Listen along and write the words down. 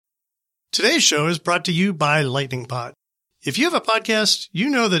Today's show is brought to you by Lightning Pod. If you have a podcast, you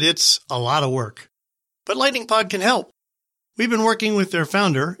know that it's a lot of work. But Lightning Pod can help. We've been working with their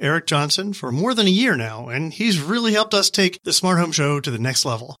founder, Eric Johnson, for more than a year now, and he's really helped us take the Smart Home Show to the next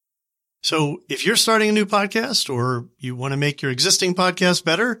level. So if you're starting a new podcast or you want to make your existing podcast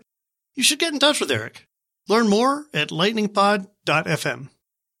better, you should get in touch with Eric. Learn more at lightningpod.fm.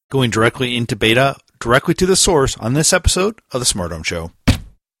 Going directly into beta, directly to the source on this episode of the Smart Home Show.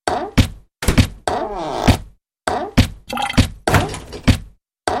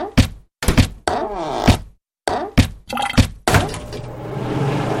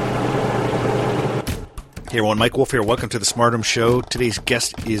 Hey everyone, Mike Wolf here. Welcome to the Smart Home Show. Today's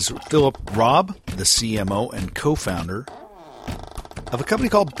guest is Phillip Raub, the CMO and co-founder of a company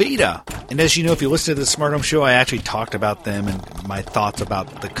called b8ta. And as you know, if you listen to the Smart Home Show, I actually talked about them and my thoughts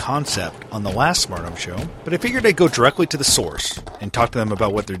about the concept on the last Smart Home Show. But I figured I'd go directly to the source and talk to them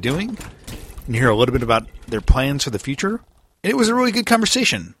about what they're doing and hear a little bit about their plans for the future. And it was a really good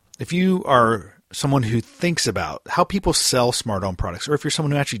conversation. If you are someone who thinks about how people sell smart home products, or if you're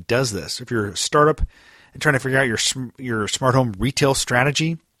someone who actually does this, if you're a startup and trying to figure out your smart home retail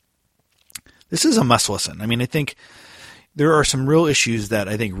strategy, this is a must listen. I mean, I think there are some real issues that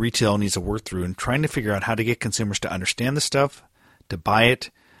I think retail needs to work through in trying to figure out how to get consumers to understand the stuff, to buy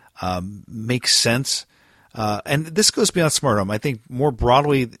it, make sense. And this goes beyond smart home. I think more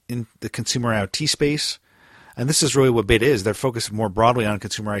broadly in the consumer IoT space, and this is really what b8ta is. They're focused more broadly on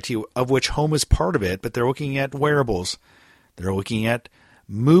consumer IoT, of which home is part of it, but they're looking at wearables. They're looking at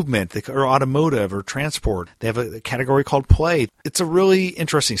movement or automotive or transport. They have a category called play. It's a really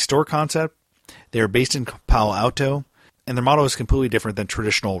interesting store concept. They're based in Palo Alto, and their model is completely different than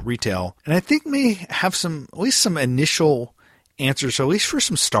traditional retail. And I think may have at least some initial answers, so at least for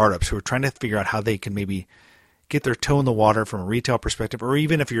some startups who are trying to figure out how they can maybe get their toe in the water from a retail perspective, or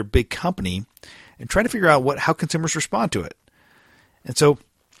even if you're a big company and trying to figure out how consumers respond to it. And so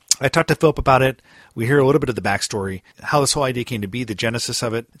I talked to Phillip about it. We hear a little bit of the backstory, how this whole idea came to be, the genesis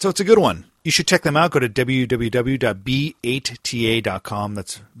of it. So it's a good one. You should check them out. Go to www.b8ta.com.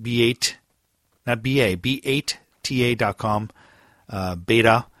 That's B8, not BA, b8ta.com,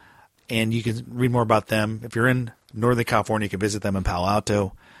 b8ta. And you can read more about them. If you're in Northern California, you can visit them in Palo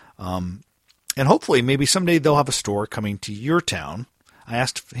Alto. And hopefully, maybe someday they'll have a store coming to your town. I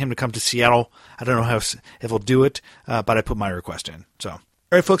asked him to come to Seattle. I don't know if he'll do it, but I put my request in. So.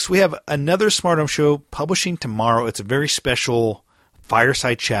 All right, folks, we have another Smart Home Show publishing tomorrow. It's a very special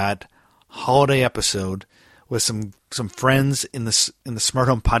fireside chat holiday episode with some friends in the Smart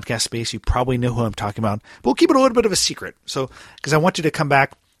Home podcast space. You probably know who I'm talking about, but we'll keep it a little bit of a secret. So, because I want you to come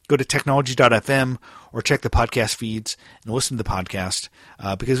back, go to technology.fm or check the podcast feeds and listen to the podcast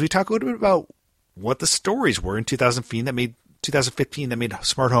because we talk a little bit about what the stories were in 2015 that made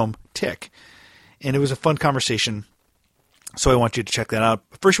Smart Home tick, and it was a fun conversation. So I want you to check that out.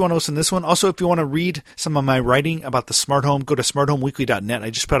 First, you want to listen to this one. Also, if you want to read some of my writing about the smart home, go to smarthomeweekly.net. I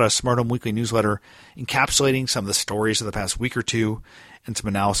just put out a Smart Home Weekly newsletter encapsulating some of the stories of the past week or two and some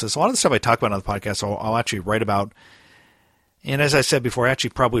analysis. A lot of the stuff I talk about on the podcast, I'll actually write about. And as I said before, I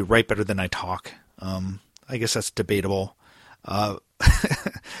actually probably write better than I talk. I guess that's debatable.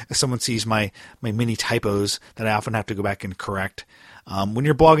 If someone sees my mini typos that I often have to go back and correct. When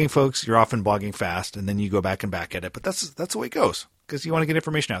you're blogging, folks, you're often blogging fast, and then you go back and back at it. But that's the way it goes, because you want to get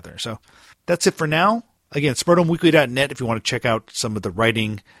information out there. So that's it for now. Again, smarthomeweekly.net if you want to check out some of the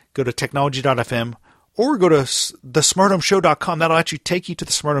writing. Go to technology.fm or go to thesmarthomeshow.com. That'll actually take you to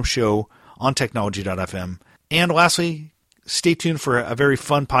the Smart Home Show on technology.fm. And lastly, stay tuned for a very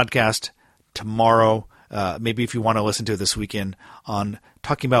fun podcast tomorrow. Maybe if you want to listen to it this weekend on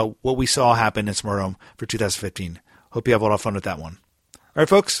talking about what we saw happen in Smart Home for 2015. Hope you have a lot of fun with that one. All right,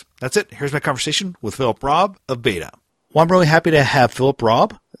 folks, that's it. Here's my conversation with Phillip Raub of b8ta. Well, I'm really happy to have Phillip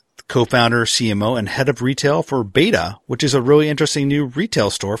Raub, co-founder, CMO, and head of retail for b8ta, which is a really interesting new retail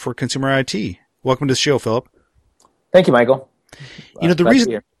store for consumer IoT. Welcome to the show, Phillip. Thank you, Michael.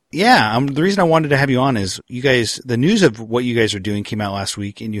 The reason I wanted to have you on is you guys, the news of what you guys are doing came out last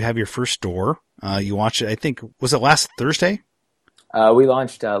week, and you have your first store. You launched it, I think, was it last Thursday? We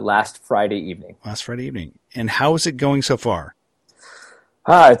launched last Friday evening. And how is it going so far?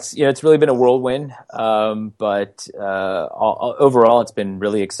 It's really been a whirlwind, but overall it's been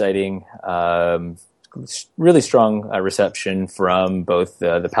really exciting. Really strong reception from both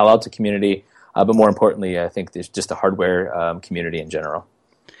the Palo Alto community, but more importantly, I think there's just the hardware community in general.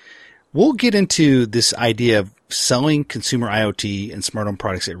 We'll get into this idea of selling consumer IoT and smart home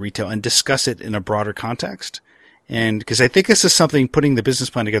products at retail and discuss it in a broader context. And because I think this is something, putting the business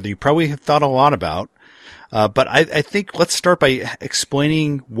plan together, you probably have thought a lot about. But I think let's start by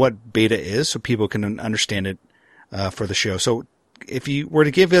explaining what beta is so people can understand it for the show. So if you were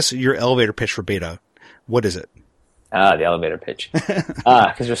to give us your elevator pitch for beta, what is it? The elevator pitch.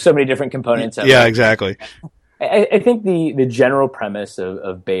 Because there's so many different components of it. Yeah, exactly. I think the general premise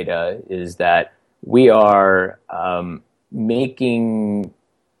of beta is that we are making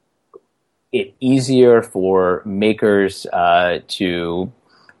it easier for makers to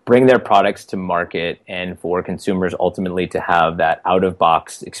bring their products to market and for consumers ultimately to have that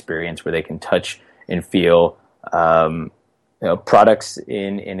out-of-box experience where they can touch and feel products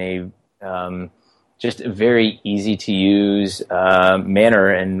in a just a very easy to use manner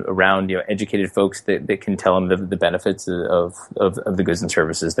and around educated folks that can tell them the benefits of the goods and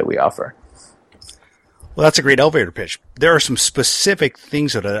services that we offer. Well, that's a great elevator pitch. There are some specific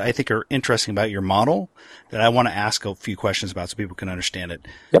things that I think are interesting about your model that I want to ask a few questions about so people can understand it.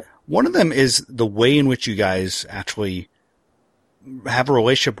 Yep. One of them is the way in which you guys actually have a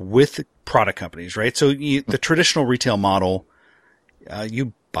relationship with product companies, right? So the traditional retail model,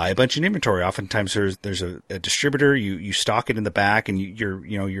 you buy a bunch of inventory. Oftentimes there's a distributor, you stock it in the back, and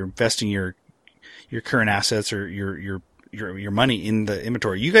you're investing your current assets or your money in the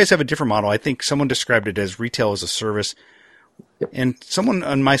inventory. You guys have a different model. I think someone described it as retail as a service. Yep. And someone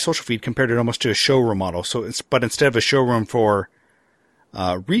on my social feed compared it almost to a showroom model. But instead of a showroom for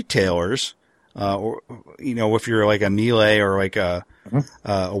retailers, or if you're like a Miele or like a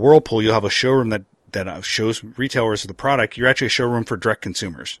Whirlpool, you'll have a showroom that shows retailers the product. You're actually a showroom for direct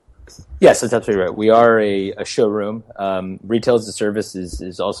consumers. Yes, that's absolutely right. We are a showroom. Retail as a service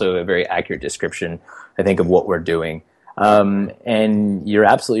is also a very accurate description, I think, of what we're doing. And you're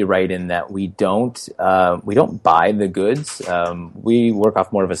absolutely right in that we don't buy the goods. We work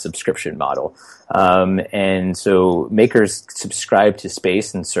off more of a subscription model. And so makers subscribe to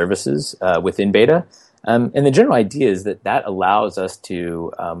space and services within beta. And the general idea is that allows us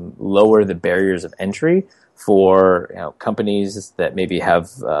to lower the barriers of entry for companies that maybe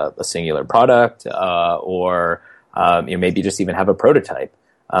have a singular product or maybe just even have a prototype.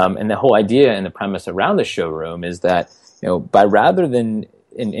 And the whole idea and the premise around the showroom is that by rather than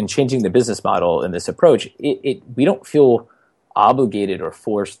in changing the business model in this approach, we don't feel obligated or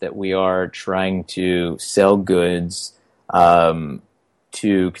forced that we are trying to sell goods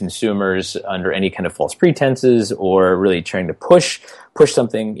to consumers under any kind of false pretenses or really trying to push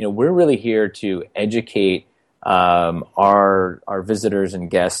something. We're really here to educate our visitors and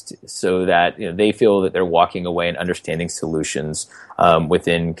guests so that they feel that they're walking away and understanding solutions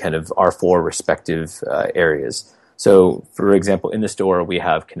within kind of our four respective areas. So, for example, in the store we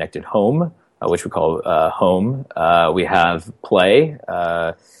have Connected Home, which we call Home. We have Play,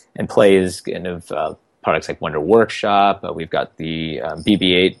 and Play is kind of products like Wonder Workshop. We've got the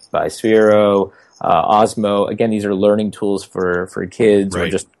BB8 by Sphero, Osmo. Again, these are learning tools for kids, right, or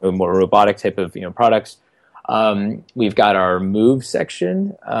just a more robotic type of products. We've got our Move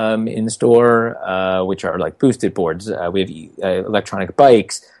section in store, which are like boosted boards. We have electronic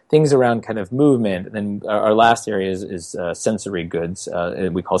bikes, things around kind of movement. And then our last area is sensory goods,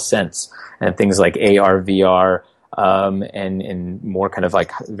 we call Sense, and things like AR, VR, and more kind of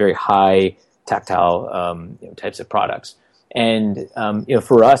like very high tactile types of products. And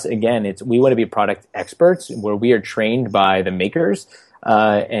for us, again, we want to be product experts where we are trained by the makers.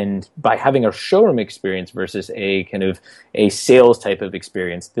 And by having a showroom experience versus a kind of a sales type of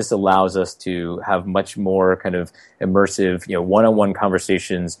experience, this allows us to have much more kind of immersive, one-on-one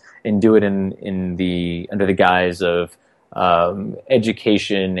conversations and do it under the guise of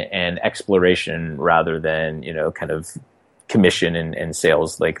education and exploration rather than kind of commission and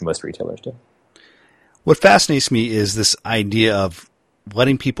sales like most retailers do. What fascinates me is this idea of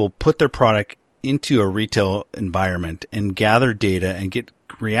letting people put their product into a retail environment and gather data and get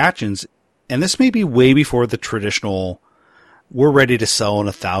reactions. And this may be way before the traditional, we're ready to sell in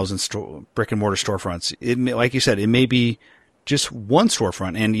 1,000 brick and mortar storefronts. Like you said, it may be just one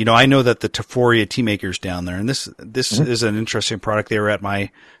storefront. And, I know that the Taforia tea makers down there, and this is an interesting product. They were at my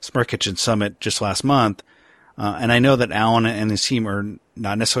Smart Kitchen Summit just last month. And I know that Alan and his team are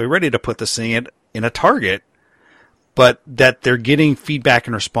not necessarily ready to put this thing in a Target, but that they're getting feedback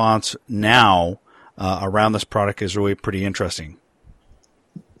and response now around this product is really pretty interesting.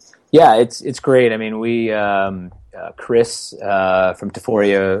 Yeah, it's great. I mean, we Chris from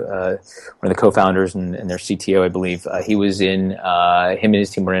Taforia, one of the co-founders and their CTO, I believe, he was in. Him and his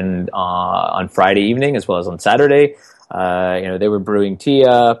team were in on Friday evening as well as on Saturday. They were brewing tea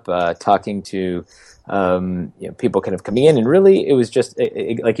up, talking to people kind of coming in, and really it was just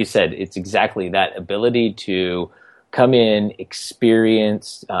like you said, it's exactly that ability to come in,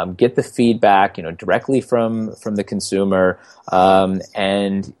 experience, get the feedback, directly from the consumer,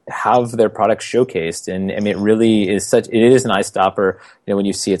 and have their product showcased. And I mean, it really is it is an eye stopper, when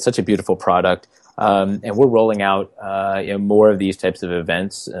you see it's such a beautiful product. And we're rolling out, more of these types of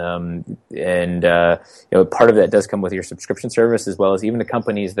events. And part of that does come with your subscription service, as well as even the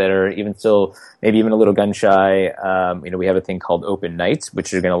companies that are even still maybe even a little gun shy. We have a thing called open nights,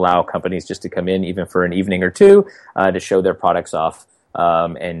 which are going to allow companies just to come in even for an evening or two, to show their products off,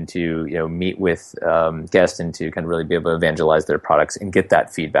 and to, meet with, guests and to kind of really be able to evangelize their products and get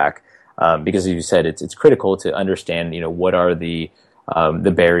that feedback. Because as you said, it's critical to understand, what are the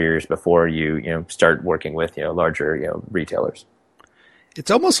barriers before you start working with larger retailers. It's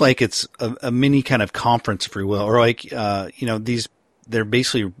almost like it's a mini kind of conference, if you will, or like they're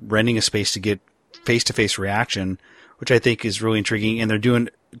basically renting a space to get face-to-face reaction, which I think is really intriguing. And they're doing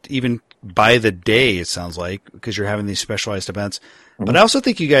even by the day, it sounds like, because you're having these specialized events. Mm-hmm. But I also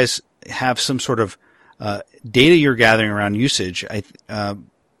think you guys have some sort of data you're gathering around usage.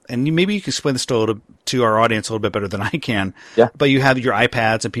 And maybe you can explain this to our audience a little bit better than I can. Yeah. But you have your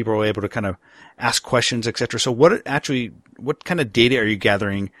iPads and people are able to kind of ask questions, et cetera. So what kind of data are you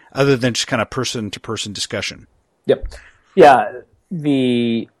gathering other than just kind of person-to-person discussion? Yep. Yeah.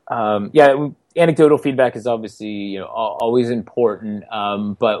 Anecdotal feedback is obviously, always important.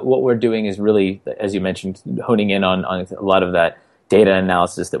 But what we're doing is really, as you mentioned, honing in on a lot of that data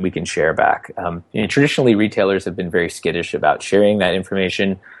analysis that we can share back. Traditionally, retailers have been very skittish about sharing that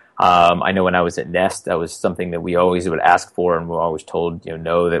information. I know when I was at Nest, that was something that we always would ask for, and we were always told,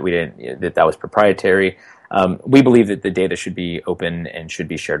 no, that we didn't, that was proprietary. We believe that the data should be open and should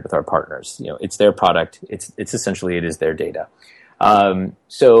be shared with our partners. It's their product. It's essentially, it is their data.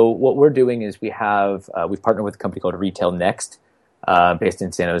 So what we're doing is we've partnered with a company called Retail Next, based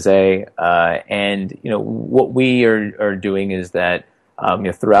in San Jose. And what we are doing is that,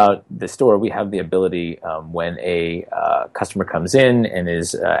 throughout the store, we have the ability, when a customer comes in and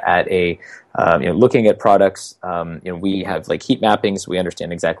is at looking at products, we have like heat mappings. We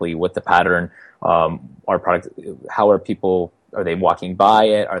understand exactly what the pattern, our product, how are they walking by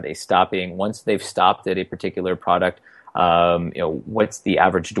it? Are they stopping? Once they've stopped at a particular product, what's the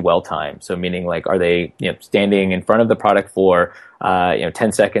average dwell time? So meaning like, are they, standing in front of the product for,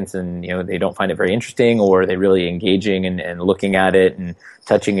 10 seconds and, they don't find it very interesting, or are they really engaging and looking at it and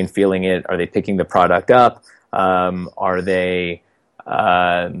touching and feeling it? Are they picking the product up? Are they,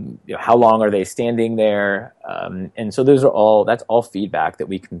 how long are they standing there? And so that's all feedback that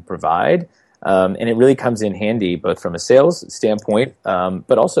we can provide. And it really comes in handy both from a sales standpoint,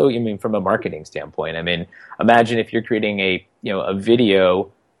 but also, from a marketing standpoint. Imagine if you're creating a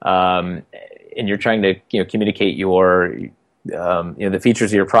video, and you're trying to, communicate the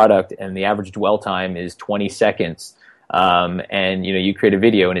features of your product, and the average dwell time is 20 seconds. And you create a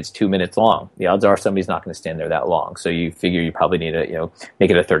video and it's 2 minutes long. The odds are somebody's not going to stand there that long. So you figure you probably need to, make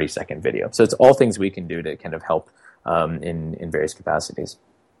it a 30-second video. So it's all things we can do to kind of help, in various capacities.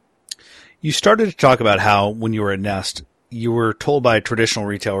 You started to talk about how when you were at Nest, you were told by traditional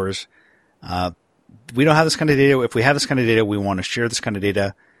retailers, we don't have this kind of data. If we have this kind of data, we want to share this kind of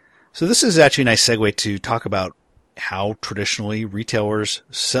data. So this is actually a nice segue to talk about how traditionally retailers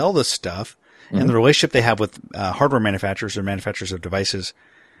sell this stuff, mm-hmm. and the relationship they have with hardware manufacturers or manufacturers of devices,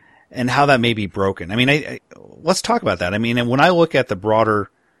 and how that may be broken. Let's talk about that. And when I look at the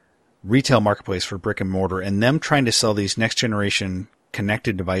broader retail marketplace for brick and mortar and them trying to sell these next generation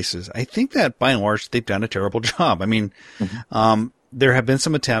connected devices, I think that by and large, they've done a terrible job. Mm-hmm. There have been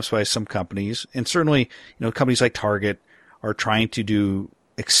some attempts by some companies, and certainly, companies like Target are trying to do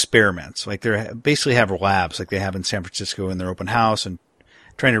experiments. Like they basically have labs like they have in San Francisco in their open house and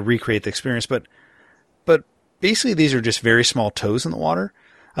trying to recreate the experience. But basically these are just very small toes in the water.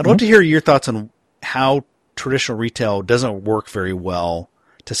 I'd love to hear your thoughts on how traditional retail doesn't work very well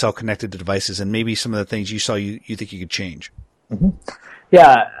to sell connected devices, and maybe some of the things you saw you think you could change. Mm-hmm.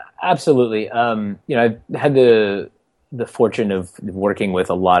 Yeah, absolutely. I've had the fortune of working with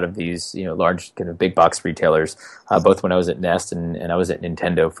a lot of these, large kind of big box retailers, both when I was at Nest and I was at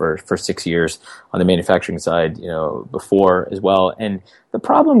Nintendo for 6 years on the manufacturing side, before as well. And the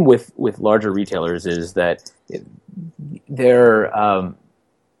problem with larger retailers is that they're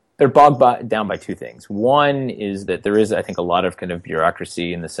bogged down by two things. One is that there is, I think, a lot of kind of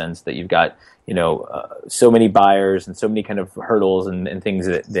bureaucracy in the sense that you've got, so many buyers and so many kind of hurdles and things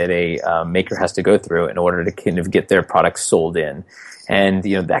that a maker has to go through in order to kind of get their products sold in. And,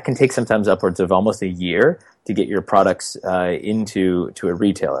 that can take sometimes upwards of almost a year to get your products into a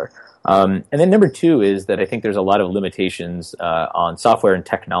retailer. And then number two is that I think there's a lot of limitations on software and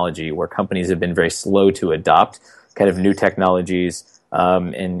technology where companies have been very slow to adopt kind of new technologies,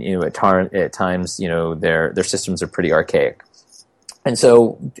 and at times their systems are pretty archaic. And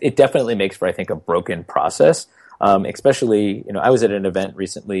so it definitely makes for, I think, a broken process. Especially, I was at an event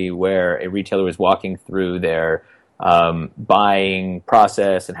recently where a retailer was walking through their buying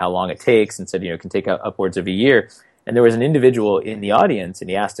process and how long it takes, and said, it can take upwards of a year. And there was an individual in the audience, and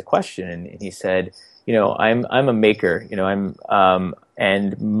he asked a question, and he said, I'm a maker,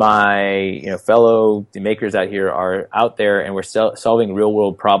 and my fellow makers out here are out there, and we're solving real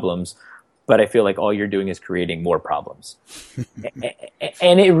world problems. But I feel like all you're doing is creating more problems.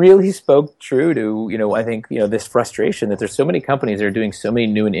 And it really spoke true to, I think, this frustration that there's so many companies that are doing so many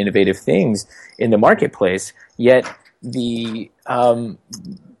new and innovative things in the marketplace, yet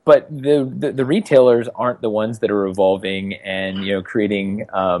but the retailers aren't the ones that are evolving and, creating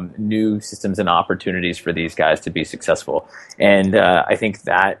new systems and opportunities for these guys to be successful. And I think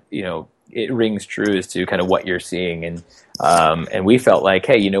that, it rings true as to kind of what you're seeing. And we felt like,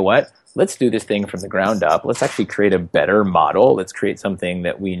 hey, you know what? Let's do this thing from the ground up. Let's actually create a better model. Let's create something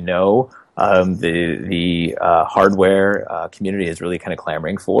that we know the hardware community is really kind of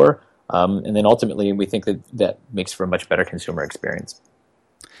clamoring for. And then ultimately, we think that makes for a much better consumer experience.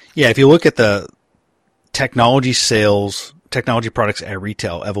 Yeah, if you look at the technology products at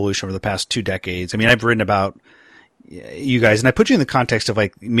retail evolution over the past 2 decades, I mean, I've written about you guys, and I put you in the context of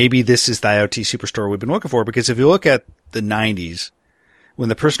like, maybe this is the IoT superstore we've been looking for, because if you look at the 90s, when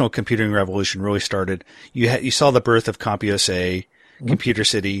the personal computing revolution really started, you saw the birth of CompUSA, Computer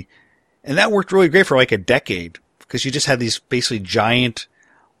City, and that worked really great for like a decade, because you just had these basically giant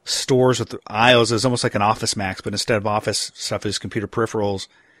stores with aisles. It was almost like an Office Max, but instead of office stuff, it was computer peripherals.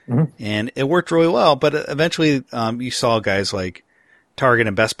 And it worked really well. But eventually, you saw guys like Target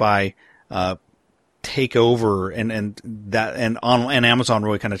and Best Buy take over, and Amazon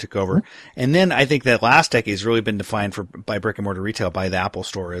really kind of took over. And then I think that last decade has really been defined by brick and mortar retail, by the Apple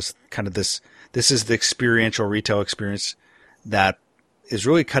Store, as kind of this is the experiential retail experience that is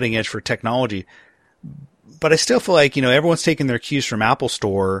really cutting edge for technology. But I still feel like, everyone's taking their cues from Apple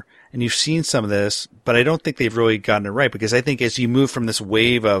Store, and you've seen some of this, but I don't think they've really gotten it right, because I think as you move from this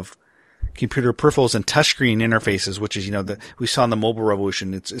wave of computer peripherals and touchscreen interfaces, which is, we saw in the mobile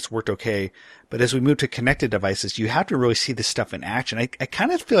revolution, it's worked okay. But as we move to connected devices, you have to really see this stuff in action. I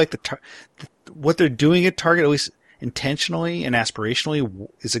kind of feel like what they're doing at Target, at least intentionally and aspirationally,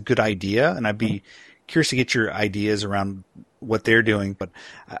 is a good idea. And I'd be curious to get your ideas around what they're doing. But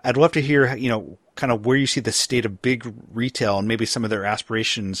I'd love to hear, kind of where you see the state of big retail and maybe some of their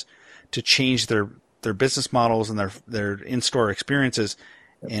aspirations to change their business models and their in-store experiences.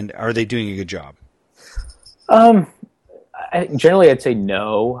 And are they doing a good job? Generally, I'd say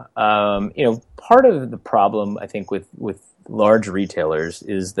no. Part of the problem, I think, with large retailers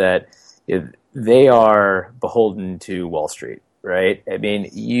is that they are beholden to Wall Street, right? I mean,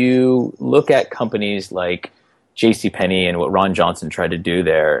 you look at companies like JCPenney and what Ron Johnson tried to do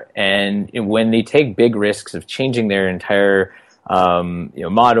there, and when they take big risks of changing their entire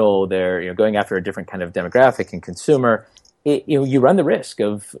model, they're going after a different kind of demographic and consumer. You run the risk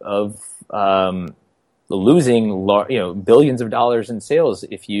of losing billions of dollars in sales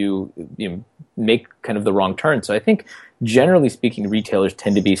if you make kind of the wrong turn. So I think generally speaking, retailers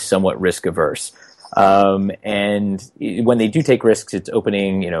tend to be somewhat risk averse. And when they do take risks, it's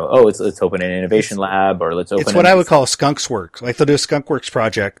opening, let's open an innovation lab, or let's open. It's what I would call a Skunks Works. Like they'll do a Skunk Works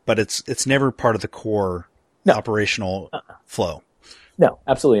project, but it's never part of the core operational flow. No,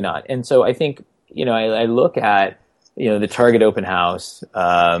 absolutely not. And so I think, I look at, the Target Open House,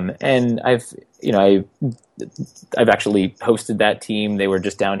 and I've actually hosted that team. They were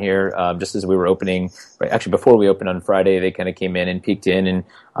just down here just as we were opening. Right, actually, before we opened on Friday, they kind of came in and peeked in, and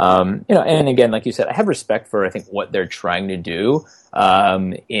and again, like you said, I have respect for, I think, what they're trying to do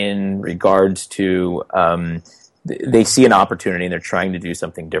in regards to they see an opportunity and they're trying to do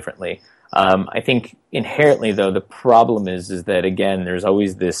something differently. I think inherently, though, the problem is that again, there's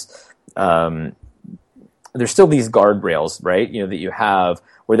always this. There's still these guardrails, right? That you have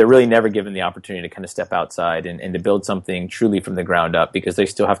where they're really never given the opportunity to kind of step outside and to build something truly from the ground up, because they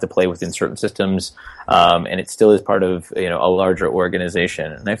still have to play within certain systems, and it still is part of a larger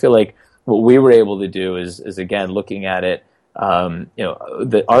organization. And I feel like what we were able to do is again looking at it.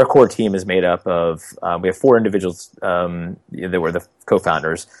 Our core team is made up of we have 4 individuals that were the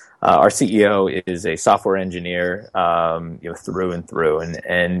co-founders. Our CEO is a software engineer, through and through,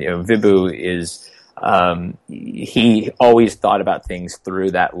 and Vibhu is. He always thought about things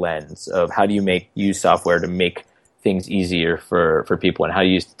through that lens of how do you use software to make things easier for people and how to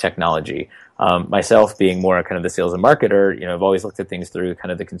use technology. Myself being more kind of the sales and marketer, I've always looked at things through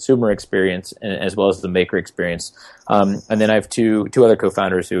kind of the consumer experience as well as the maker experience. And then I have two other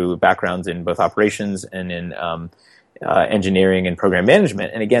co-founders who backgrounds in both operations and in engineering and program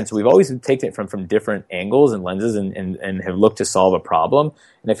management. And again, so we've always taken it from different angles and lenses and have looked to solve a problem.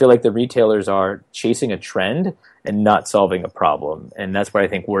 And I feel like the retailers are chasing a trend and not solving a problem. And that's where I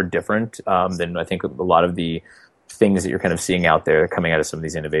think we're different than I think a lot of the things that you're kind of seeing out there coming out of some of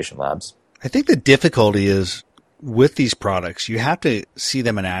these innovation labs. I think the difficulty is with these products, you have to see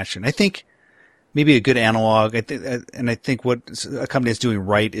them in action. I think maybe a good analog, I think what a company is doing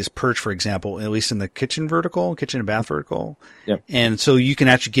right is Perch, for example, at least in the kitchen and bath vertical. Yep. And so you can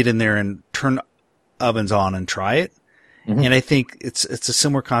actually get in there and turn ovens on and try it. Mm-hmm. And I think it's a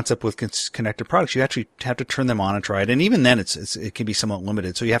similar concept with connected products. You actually have to turn them on and try it. And even then it can be somewhat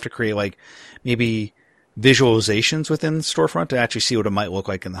limited. So you have to create like maybe visualizations within the storefront to actually see what it might look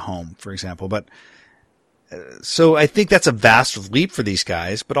like in the home, for example. But so I think that's a vast leap for these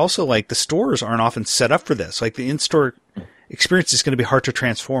guys, but also like the stores aren't often set up for this. Like the in-store experience is going to be hard to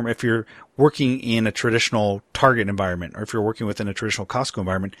transform if you're working in a traditional Target environment or if you're working within a traditional Costco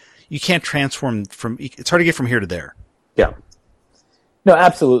environment. You can't transform it's hard to get from here to there. Yeah. No,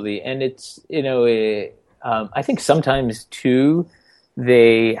 absolutely. And it's, I think sometimes too,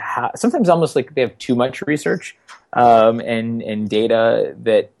 sometimes almost like they have too much research and data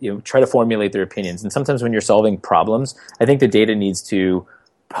that try to formulate their opinions. And sometimes when you're solving problems, I think the data needs to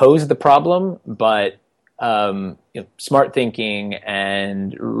pose the problem, but smart thinking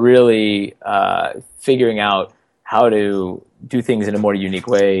and really figuring out how to do things in a more unique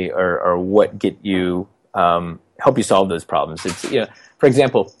way or what get you help you solve those problems. It's for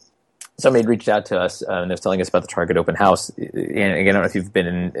example, somebody had reached out to us and they was telling us about the Target open house. And again, I don't know if you've been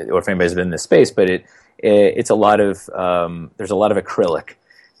in or if anybody's been in this space, but it's a lot of there's a lot of acrylic.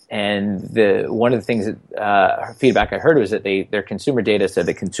 And one of the things that feedback I heard was that their consumer data said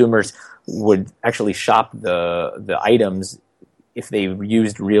that consumers would actually shop the items if they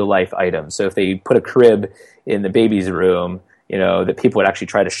used real life items. So if they put a crib in the baby's room, that people would actually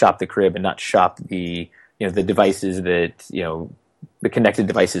try to shop the crib and not shop the the devices that the connected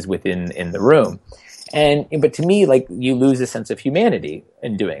devices in the room. But to me, like, you lose a sense of humanity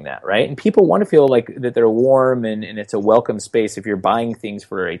in doing that, right? And people want to feel like that they're warm and it's a welcome space if you're buying things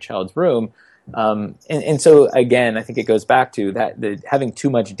for a child's room. And so again, I think it goes back to that having too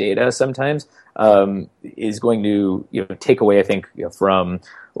much data sometimes is going to take away, I think, from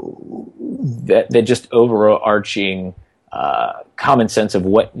that just overarching common sense of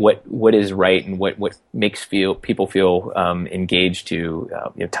what is right and what makes people feel engaged to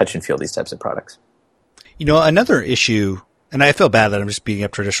touch and feel these types of products. Another issue, and I feel bad that I'm just beating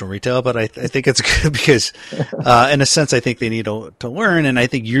up traditional retail, but I think it's good because, in a sense, I think they need to learn, and I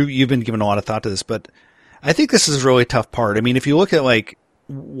think you've been giving a lot of thought to this, but I think this is a really tough part. I mean, if you look at like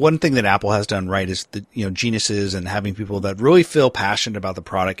one thing that Apple has done right is the geniuses and having people that really feel passionate about the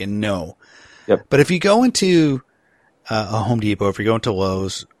product and know. Yep. But if you go into a Home Depot, if you go into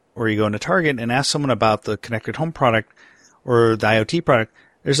Lowe's or you go into Target and ask someone about the connected home product or the IoT product,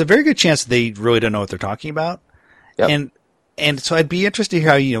 there's a very good chance they really don't know what they're talking about. Yep. And so I'd be interested to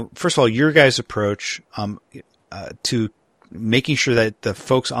hear how, first of all, your guys' approach to making sure that the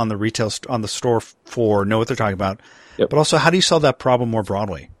folks on the store floor know what they're talking about. Yep. But also, how do you solve that problem more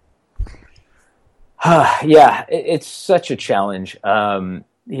broadly? Yeah, it's such a challenge. When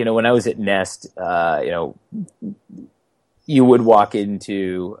I was at Nest, you would walk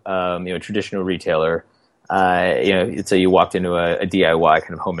into a traditional retailer. So you walked into a DIY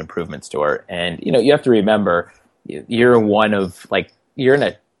kind of home improvement store, and you have to remember you're you're in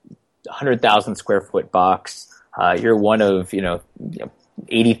a 100,000 square foot box. You're one of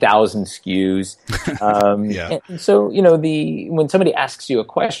 80,000 SKUs. Yeah. And so, when somebody asks you a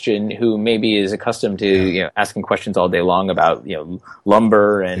question who maybe is accustomed to, asking questions all day long about,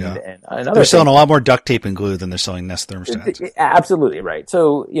 lumber and other they're selling a lot more duct tape and glue than they're selling Nest thermostats. Absolutely right.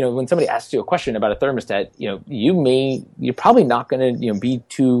 So, when somebody asks you a question about a thermostat, you're probably not going to, be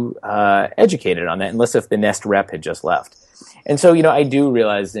too educated on that unless if the Nest rep had just left. And so, I do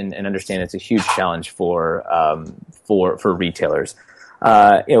realize and understand it's a huge challenge for retailers.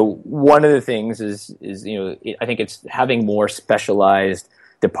 One of the things is I think it's having more specialized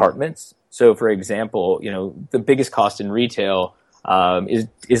departments. So, for example, the biggest cost in retail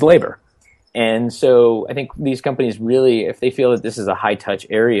is labor. And so I think these companies really, if they feel that this is a high touch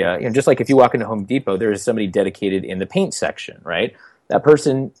area, just like if you walk into Home Depot, there is somebody dedicated in the paint section, right? That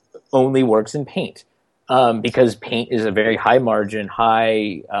person only works in paint. because paint is a very high margin,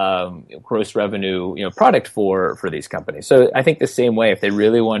 high gross revenue, product for these companies. So I think the same way, if they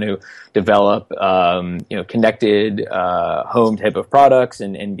really want to develop, connected home type of products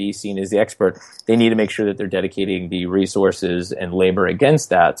and be seen as the expert, they need to make sure that they're dedicating the resources and labor against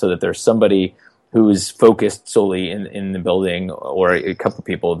that, so that there's somebody who's focused solely in the building, or a couple of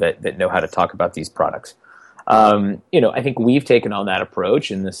people that know how to talk about these products. I think we've taken on that approach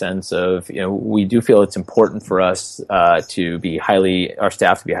in the sense of, we do feel it's important for us our staff to be highly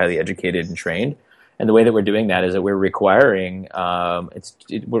educated and trained. And the way that we're doing that is that we're requiring,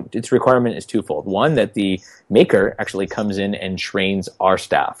 its requirement is twofold. One, that the maker actually comes in and trains our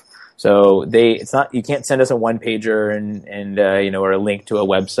staff. So you can't send us a one pager and or a link to a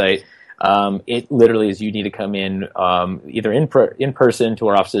website. It literally is, you need to come in either in person to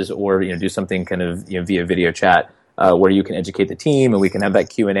our offices, or do something kind of via video chat where you can educate the team, and we can have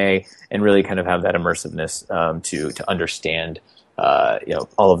that Q&A and really kind of have that immersiveness to understand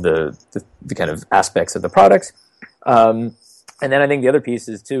all of the kind of aspects of the products. And then I think the other piece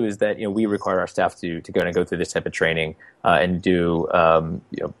is that we require our staff to go through this type of training and do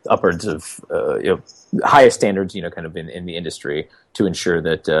upwards of highest standards kind of in the industry, to ensure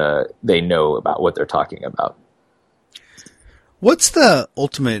that they know about what they're talking about. What's the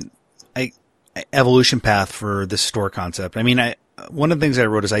ultimate evolution path for this store concept? I mean, one of the things I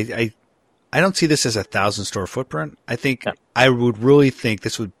wrote is I don't see this as a 1,000-store footprint. I think I would really think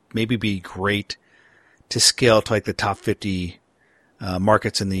this would maybe be great to scale to like the top 50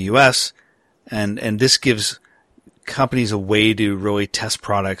 markets in the U.S. And this gives companies a way to really test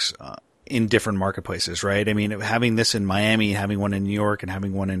products in different marketplaces, right? I mean, having this in Miami, having one in New York, and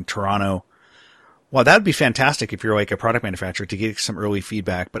having one in Toronto, well, that would be fantastic if you're like a product manufacturer to get some early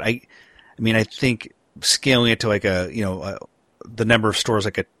feedback. But I think scaling it to like the number of stores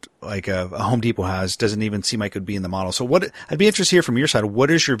like a Home Depot has doesn't even seem like it would be in the model. So I'd be interested to hear from your side. What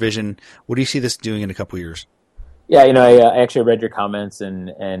is your vision? What do you see this doing in a couple of years? Yeah, I actually read your comments and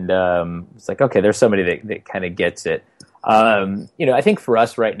it's like, okay, there's somebody that kind of gets it. I think for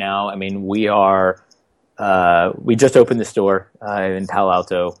us right now, I mean, we just opened the store in Palo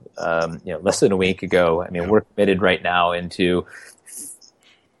Alto, less than a week ago. I mean, we're committed right now into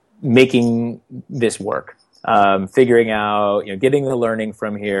making this work, figuring out, getting the learning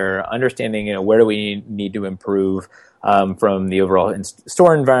from here, understanding, where do we need to improve from the overall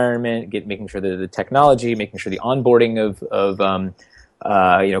store environment, making sure that the technology, making sure the onboarding of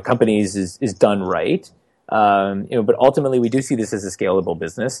companies is done right. But ultimately we do see this as a scalable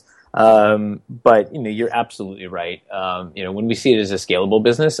business. But you're absolutely right. When we see it as a scalable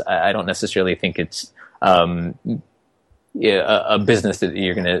business, I don't necessarily think it's a business that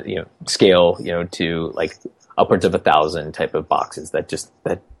you're going to scale to like upwards of 1,000 type of boxes. That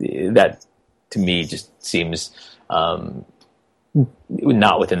to me just seems not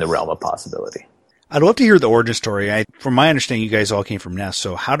within the realm of possibility. I'd love to hear the origin story. From my understanding, you guys all came from Nest.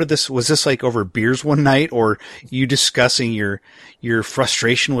 So was this like over beers one night, or you discussing your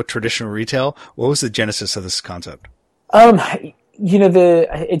frustration with traditional retail? What was the genesis of this concept? I'd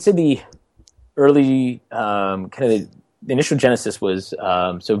say the early, kind of the initial genesis was,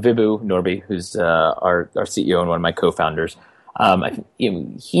 so Vibhu Norby, who's, our CEO and one of my co-founders,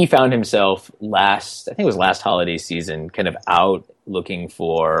 he found himself last holiday season kind of out looking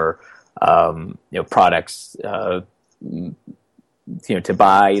for products to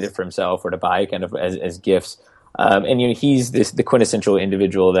buy either for himself or to buy kind of as gifts. And he's the quintessential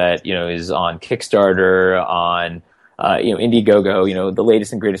individual that is on Kickstarter, on Indiegogo. The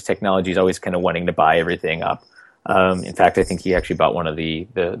latest and greatest technology, is always kind of wanting to buy everything up. In fact, I think he actually bought one of the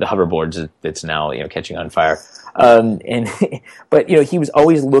hoverboards that's now catching on fire. But he was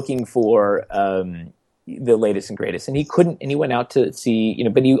always looking for the latest and greatest, and he couldn't. And he went out to see,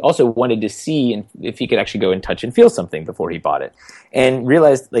 but he also wanted to see if he could actually go and touch and feel something before he bought it, and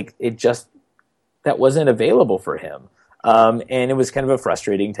realized like that wasn't available for him, and it was kind of a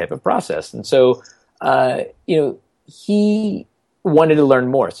frustrating type of process. And so, he wanted to learn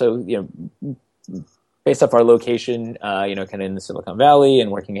more. So, based off our location, kind of in the Silicon Valley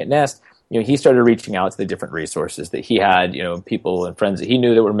and working at Nest, he started reaching out to the different resources that he had, people and friends that he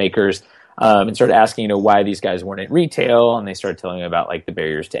knew that were makers, and started asking, why these guys weren't at retail. And they started telling him about like the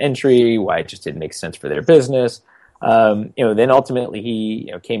barriers to entry, why it just didn't make sense for their business. Then ultimately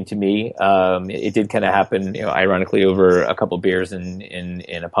he came to me. It did kind of happen, ironically over a couple of beers in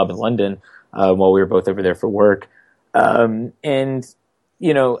a pub in London, while we were both over there for work. I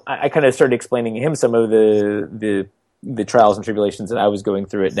kind of started explaining to him some of the the trials and tribulations that I was going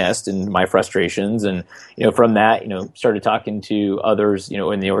through at Nest and my frustrations. And, from that, started talking to others,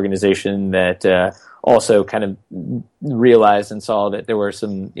 in the organization that also kind of realized and saw that there were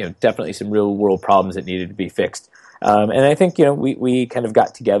some, definitely some real world problems that needed to be fixed. And I think, we kind of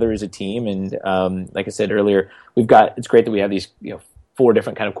got together as a team. And like I said earlier, it's great that we have these, 4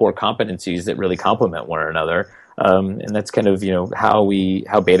 different kind of core competencies that really complement one another. And that's kind of, how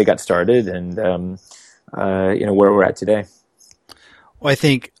b8ta got started and, where we're at today. Well, I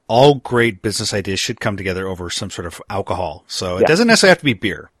think all great business ideas should come together over some sort of alcohol. So it doesn't necessarily have to be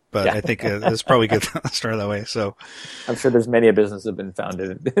beer, but I think it's probably good to start that way. So I'm sure there's many a business that have been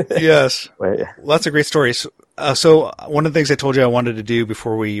founded. Yes. Well, that's a great story. So one of the things I told you I wanted to do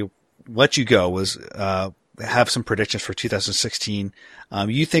before we let you go was, have some predictions for 2016.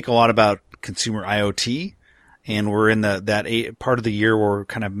 You think a lot about consumer IoT, and we're in that part of the year where we're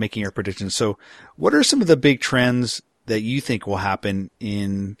kind of making our predictions. So what are some of the big trends that you think will happen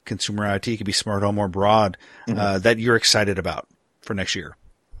in consumer IoT? It could be smart home or broad, that you're excited about for next year.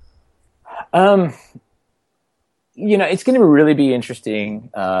 It's going to really be interesting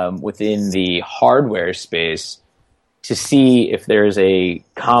within the hardware space to see if there's a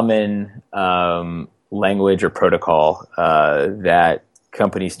common language or protocol that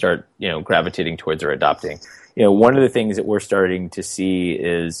companies start, gravitating towards or adopting. One of the things that we're starting to see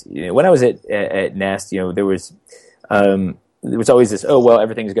is, when I was at Nest, there was always this,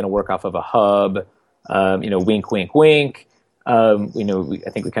 everything's going to work off of a hub, wink, wink, wink. I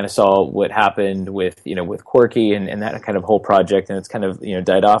think we kind of saw what happened with Quirky and that kind of whole project, and it's kind of,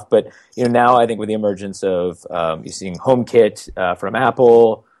 died off. But, now I think with the emergence of, you're seeing HomeKit from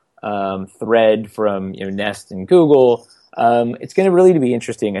Apple, Thread from, Nest and Google, it's going to really be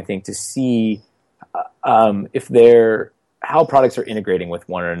interesting, I think, to see how products are integrating with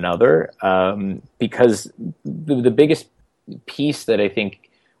one another, because the biggest piece that I think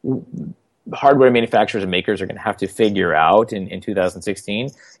hardware manufacturers and makers are going to have to figure out in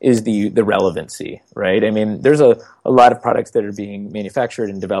 2016 is the relevancy, right? I mean, there's a lot of products that are being manufactured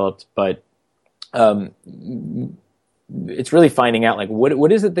and developed, but it's really finding out, like,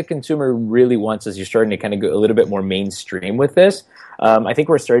 what is it the consumer really wants as you're starting to kind of go a little bit more mainstream with this. I think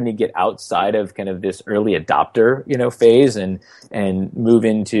we're starting to get outside of kind of this early adopter, phase and move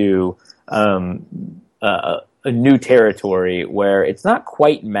into a new territory where it's not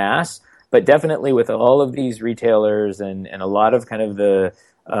quite mass, but definitely with all of these retailers and a lot of kind of the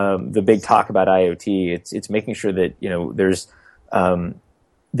big talk about IoT, it's making sure that, there's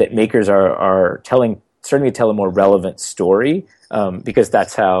that makers are starting to tell a more relevant story, because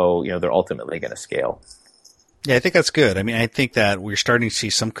that's how, they're ultimately going to scale. Yeah, I think that's good. I mean, I think that we're starting to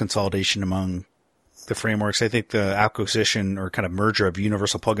see some consolidation among the frameworks. I think the acquisition or kind of merger of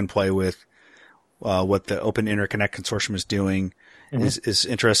Universal Plug and Play with what the Open Interconnect Consortium is doing is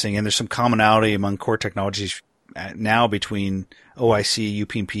interesting. And there's some commonality among core technologies now between OIC,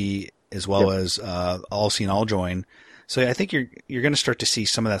 UPnP, as well as All-See and All-Join. So I think you're going to start to see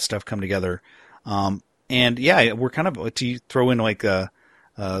some of that stuff come together. And yeah, we're kind of, to throw in like the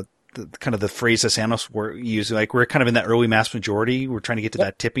kind of the phrase that Sanos were using, like we're kind of in that early mass majority. We're trying to get to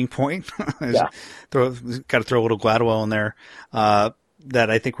that tipping point. Got to throw a little Gladwell in there.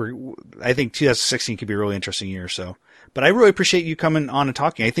 That I think 2016 could be a really interesting year. So, but I really appreciate you coming on and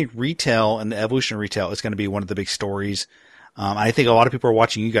talking. I think retail and the evolution of retail is going to be one of the big stories. I think a lot of people are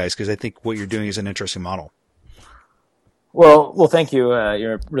watching you guys because I think what you're doing is an interesting model. Well, thank you.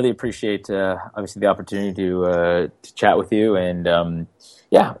 Really appreciate obviously the opportunity to chat with you, and I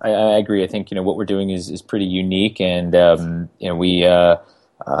agree. I think what we're doing is pretty unique, and we hope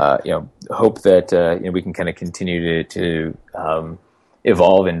that we can kind of continue to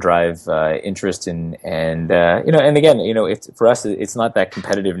evolve and drive interest and again, it's for us, it's not that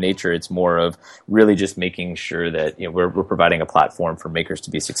competitive nature. It's more of really just making sure that we're providing a platform for makers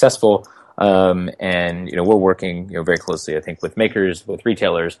to be successful. And we're working very closely, I think, with makers, with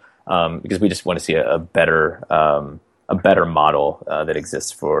retailers, because we just want to see a better model that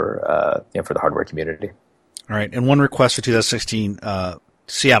exists for the hardware community. All right, and one request for 2016,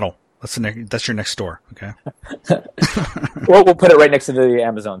 Seattle. That's your next store, okay? Well, we'll put it right next to the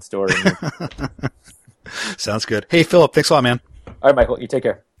Amazon store. Sounds good. Hey, Phillip, thanks a lot, man. All right, Michael, you take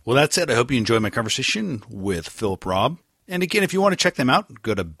care. Well, that's it. I hope you enjoyed my conversation with Phillip Raub. And again, if you want to check them out,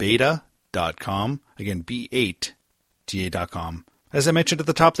 go to b8ta.com. Again, b8ta.com. As I mentioned at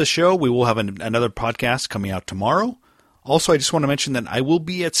the top of the show, we will have another podcast coming out tomorrow. Also, I just want to mention that I will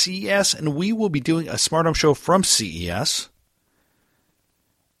be at CES, and we will be doing a Smart Home show from CES.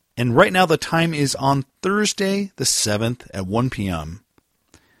 And right now the time is on Thursday the 7th at 1 p.m.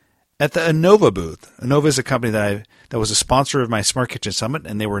 at the Innova booth. Innova is a company that was a sponsor of my Smart Kitchen Summit,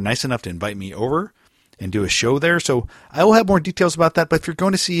 and they were nice enough to invite me over and do a show there. So I will have more details about that. But if you're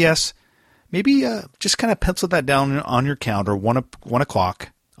going to CES, maybe just kind of pencil that down on your calendar, 1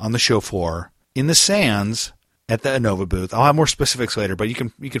 o'clock on the show floor in the Sands at the Innova booth. I'll have more specifics later, but you can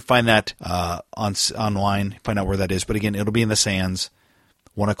find that online, find out where that is. But again, it'll be in the Sands,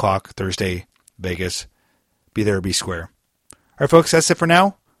 1 o'clock Thursday, Vegas. Be there or be square. All right, folks, that's it for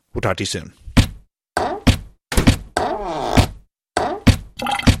now. We'll talk to you soon.